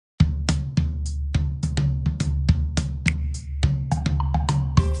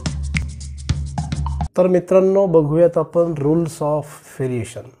तर मित्रांनो बघूयात आपण rules of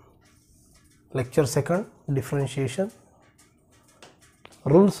variation. Lecture second, differentiation,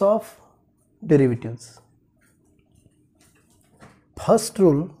 rules of derivatives. First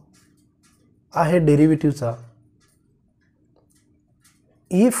rule आहे डेरिव्हेटिव्हचा.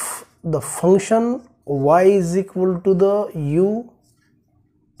 If the function y is equal to the u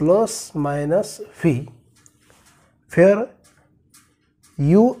plus minus v, where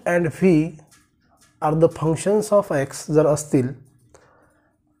u and v are the functions of x जर असतील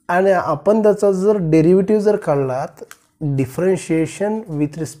आणि आपण त्याचा जर derivative जर काढलात differentiation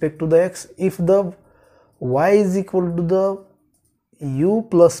with respect to the x, if the y is equal to the u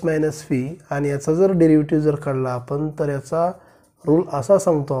plus minus v आणि याचा जर डेरिव्हेटिव्ह जर काढला आपण तर याचा रूल असा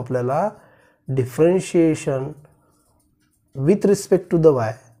सांगतो आपल्याला, differentiation with respect to the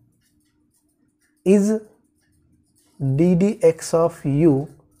y is ddx of u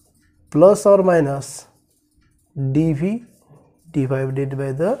plus or minus dv divided by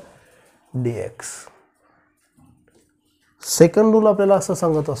the dx. Second rule आपल्याला असं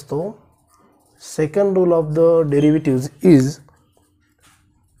सांगत असतो, second rule of the derivatives is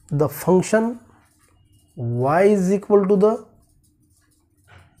the function y is equal to the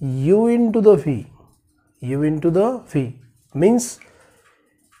u into the v. u into the v means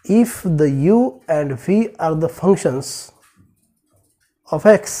if the u and v are the functions of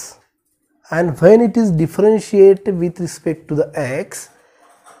x and when it is differentiated with respect to the x,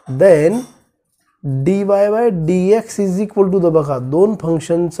 then dy by dx is equal to the, बघा दोन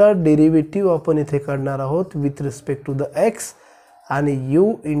फंक्शनचा derivative आपण इथे काढणार आहोत with respect to the x आणि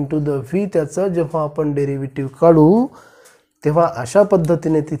u into the v. त्याचा जेव्हा आपण डेरिव्हेटिव्ह काढू तेव्हा अशा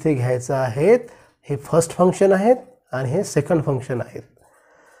पद्धतीने तिथे घ्यायचं आहेत. हे फर्स्ट फंक्शन आहेत आणि हे सेकंड फंक्शन आहेत.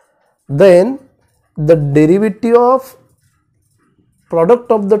 Then the derivative of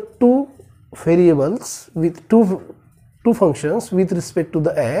product of the two variables with to functions with respect to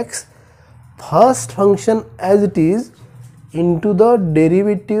the x, first function as it is into the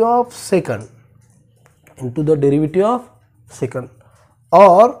derivative of second, into the derivative of second,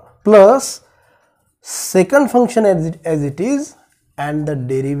 और plus second function as it is and the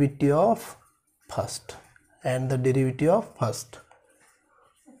derivative of first, and the derivative of first.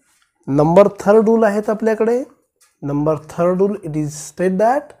 Number third rule आहेत आपल्याकडे. Number third rule it is state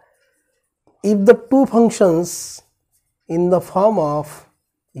that if the two functions in the form of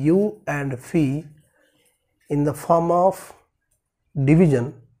u and v in the form of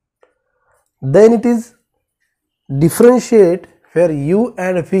division, then it is differentiate where u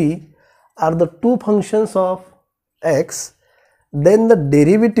and v are the two functions of x, then the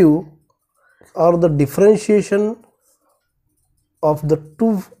derivative or the differentiation of the two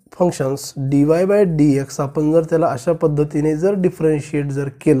functions dy by dx आपण जर त्याला अशा पद्धतीने जर differentiate जर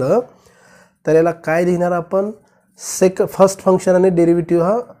केलं तर याला काय लिहिणार आपण, फर्स्ट फंक्शन आणि डेरिव्हेटिव्ह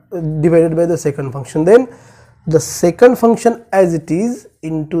हा divided by the second function, then the second function as it is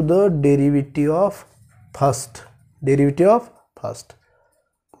into the derivative of first, derivative of first,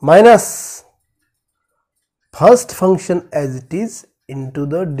 minus first function as it is into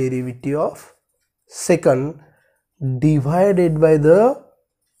the derivative of second divided by the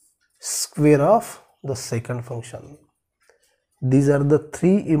square of the second function. These are the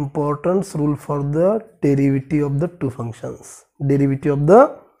three important rules for the derivative of the two functions, derivative of the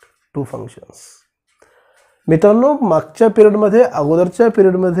two functions. मित्रांनो मागच्या पिरियडमध्ये, अगोदरच्या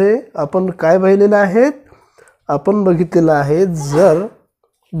पिरियडमध्ये आपण काय पाहिलेलं आहे, आपण बघितलेलं आहे जर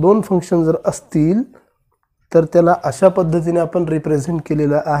दोन फंक्शन जर असतील तर त्याला अशा पद्धतीने आपण रिप्रेझेंट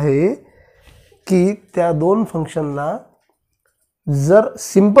केलेलं आहे की त्या दोन फंक्शनला जर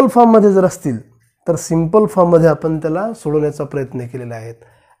सिंपल फॉर्ममध्ये जर असतील तर सिंपल फॉर्ममध्ये आपण त्याला सोडवण्याचा प्रयत्न केलेला आहे.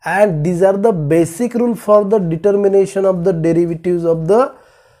 And these R the basic rule for the determination of the derivatives of the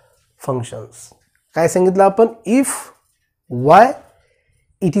functions. काय सांगितलं आपण, if why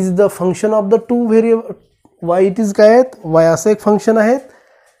it is the function of the two variable, why it is काय आहेत, वाय असं एक फंक्शन आहे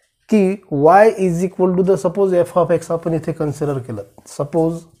की y is equal to the, suppose F of x आपण इथे कन्सिडर केलं,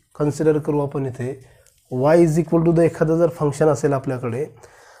 सपोज कन्सिडर करू आपण इथे y is equal to the एखादं जर फंक्शन असेल आपल्याकडे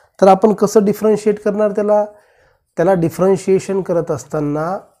तर आपण कसं डिफरन्शिएट करणार त्याला, त्याला डिफरन्शिएशन करत असताना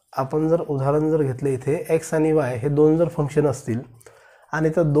आपण जर उदाहरण जर घेतलं इथे x आणि y हे दोन जर फंक्शन असतील आणि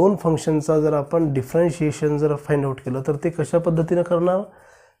त्या दोन फंक्शनचा जर आपण डिफरन्शिएशन जर फाइंड आउट केलं तर ते कशा पद्धतीने करणार,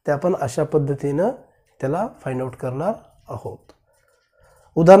 ते आपण अशा पद्धतीनं त्याला फाइंड आउट करणार आहोत.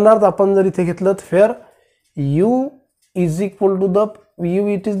 उदाहरणार्थ आपण जर इथे घेतलं fair u is equal to the, u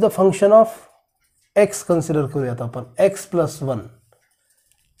it is the function of x consider करूयात आपण, x plus 1.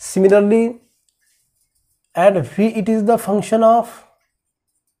 Similarly and v it is the function of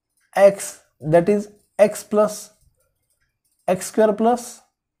x, that is x plus x square plus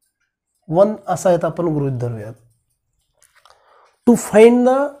 1 असा आहेत आपण गृहीत धरूयात. To find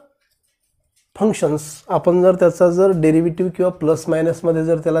the functions आपण जर त्याचा जर डेरिव्हेटिव्ह किंवा प्लस मायनसमध्ये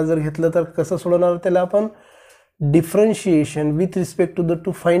जर त्याला जर घेतलं तर कसं सोडवणार त्याला आपण differentiation with respect to the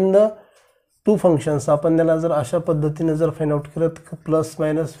two find the two functions आपण त्याला जर अशा पद्धतीने जर फाइंड आउट केलं प्लस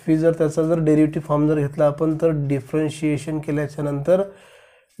मायनस फी जर त्याचा जर डेरिव्हेटिव्ह फॉर्म जर घेतला आपण तर डिफरन्शिएशन केल्याच्या नंतर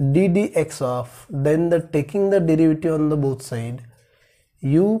D D x of then the taking the derivative on the both side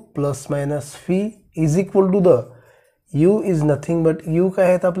you plus minus fee is equal to the u is nothing but u काय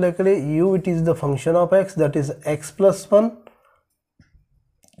आहेत आपल्याकडे u it is the function of x that is x plus 1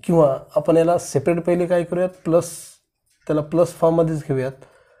 किंवा आपण याला separate पहिले काय करूयात plus त्याला प्लस फॉर्ममध्येच घेऊयात.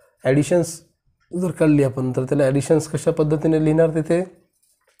 ॲडिशन्स जर काढली आपण तर त्याला ॲडिशन्स कशा पद्धतीने लिहिणार तिथे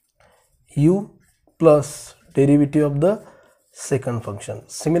u plus derivative of the second function.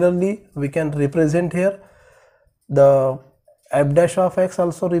 Similarly we can represent here the f dash of x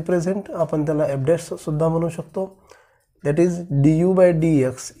also represent आपण त्याला f डॅश सुद्धा म्हणू शकतो. That is du by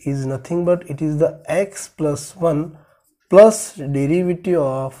dx is nothing but it is the x plus 1 plus derivative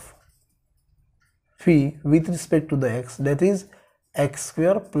of phi with respect to the x that is x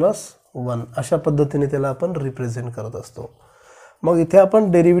square plus 1 अशा पद्धतीने त्याला आपण represent करत असतो. मग इथे आपण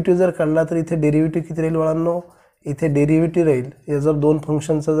डेरिव्हेटिव्ह जर काढला तर इथे डेरिव्हेटिव्ह किती राहील बाळांनो इथे डेरिव्हेटिव्ह राहील या जर दोन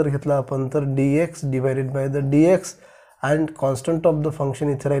फंक्शनचा जर घेतला आपण तर dx divided by the dx and constant of the function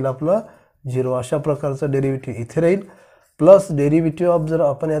इथे राहील आपलं 0 अशा प्रकारचा डेरिव्हेटिव्ह इथे राहील प्लस डेरिव्हेटिव्ह ऑफ जर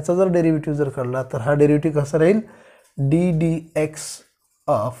आपण याचा जर डेरिव्हेटिव्ह जर काढला तर हा डेरिव्हेटिव्ह कसा राहील D D x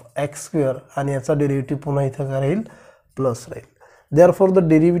of x square आणि याचा डेरिव्हेटिव्ह पुन्हा इथे काय राहील प्लस राहील. Therefore the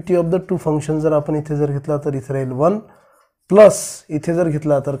derivative of the two function जर आपण इथे जर घेतला तर इथे राहील 1 प्लस इथे जर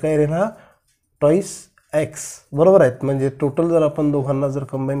घेतला तर काय राहील हा ट्वाइस एक्स बरोबर आहेत. म्हणजे टोटल जर आपण दोघांना जर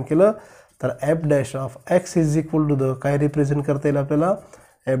कंबाईन केलं तर F dash of x is equal to the काय रिप्रेझेंट करता येईल आपल्याला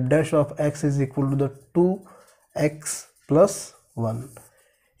F dash of x is equal to the 2x plus 1.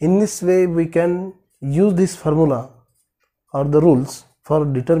 In this way we can use this formula or the rules for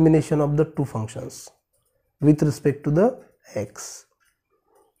determination of the two functions with respect to the x.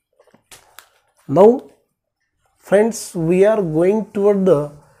 Now friends we are going toward the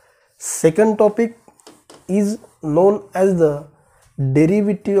second topic is known as the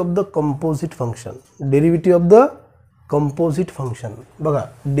derivative of the composite function. Derivative of the composite function. बघा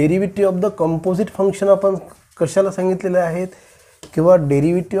derivative of the composite function आपण कशाला सांगितलेले आहेत किंवा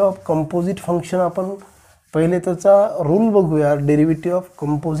derivative of composite function आपण पहिले त्याचा rule बघूया. डेरिव्हेटिव्ह ऑफ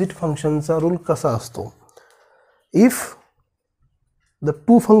कंपोजिट फंक्शनचा रूल कसा असतो if the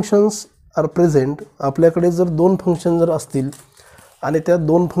two functions R present आपल्याकडे जर दोन फंक्शन जर असतील आणि त्या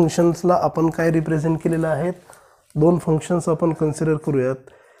दोन फंक्शन्सला आपण काय रिप्रेझेंट केलेलं आहेत दोन फंक्शन्स आपण कन्सिडर करूयात.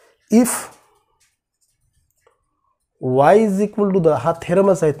 If y is equal to the हा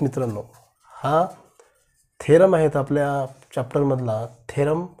थेरमच आहेत मित्रांनो हा थेरम आहेत आपल्या चॅप्टर मधला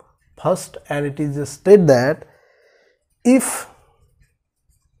theorem first and it is state that if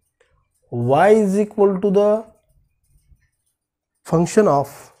y is equal to the function of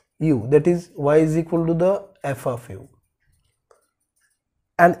u that is y is equal to the f of u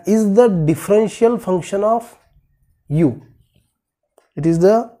and is the differential function of u. It is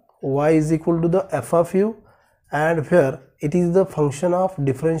the y is equal to the f of u and where it is the function of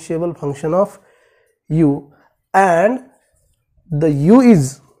differentiable function of u and the u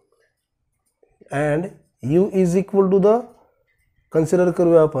is equal to the consider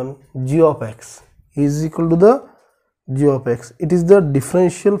करूया आपण g of x is equal to the g of x. It is the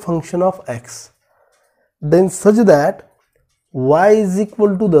differential function of x then such that y is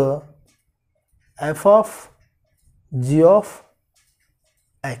equal to the f of g of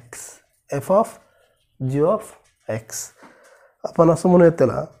x f of g of x आपण असं म्हणूयात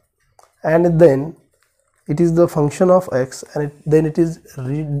त्याला and then it is the function of x and then it is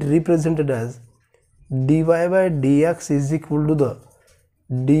represented as dy by dx is equal to the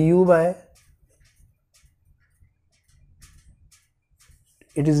du by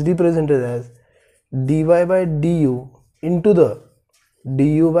it is represented as dy by du into the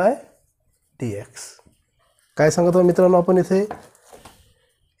du by dx. काय सांगत आहोत मित्रांनो आपण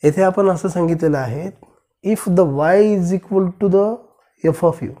इथे आपण असं सांगितलेलं आहे if the y is equal to the f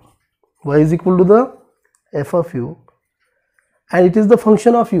of u y is equal to the f of u and it is the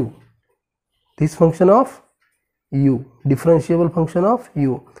function of u this function of u differentiable function of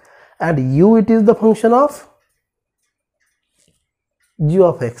u and u it is the function of g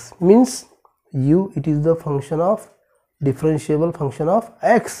of x means u it is the function of differentiable function of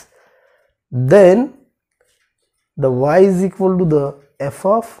x then the y is equal to the f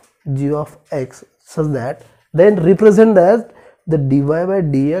of g of x such that then represent as the dy by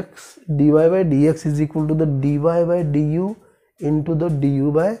dx is equal to the dy by du into the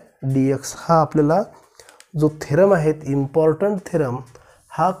du by dx. हा आपल्याला जो theorem आहे, important theorem,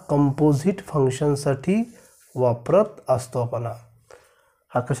 हा composite फंक्शनसाठी वापरत असतो आपण.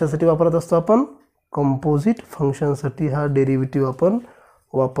 हा कशासाठी वापरत असतो आपण? कंपोजिट फंक्शनसाठी हा डेरिव्हेटिव्ह आपण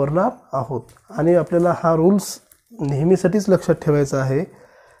वापरणार आहोत. आणि आपल्याला हा रूल्स नेहमीसाठीच लक्षात ठेवायचा आहे.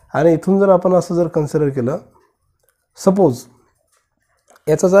 आणि इथून जर आपण असं जर कन्सिडर केलं, सपोज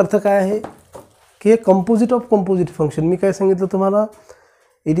याचाच अर्थ काय आहे की हे कंपोजिट ऑफ कंपोजिट फंक्शन, मी काय सांगितलं तुम्हाला,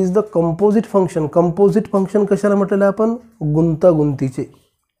 it is the composite function. Composite function कशाला म्हटलेलं आहे आपण? गुंतागुंतीचे,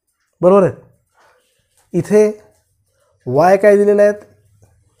 बरोबर आहे. इथे y काय दिलेले आहेत?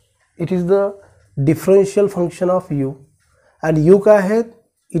 It is the differential function of u, and u काय आहेत?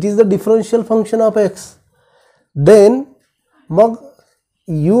 It is the differential function of x. Then मग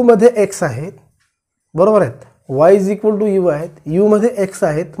u मध्ये x आहेत, बरोबर आहेत. y is equal to u आहेत, u मध्ये x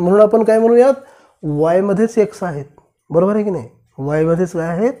आहेत, म्हणून आपण काय म्हणूयात? y मध्येच x आहेत, बरोबर आहे की नाही? y मध्येच काय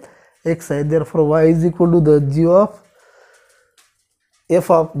आहेत? x आहेत. Therefore y is equal to the g of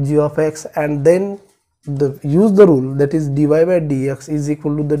f of g of x, and then use the rule, that is dy by dx is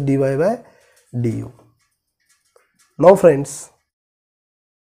equal to the dy by du. Now friends,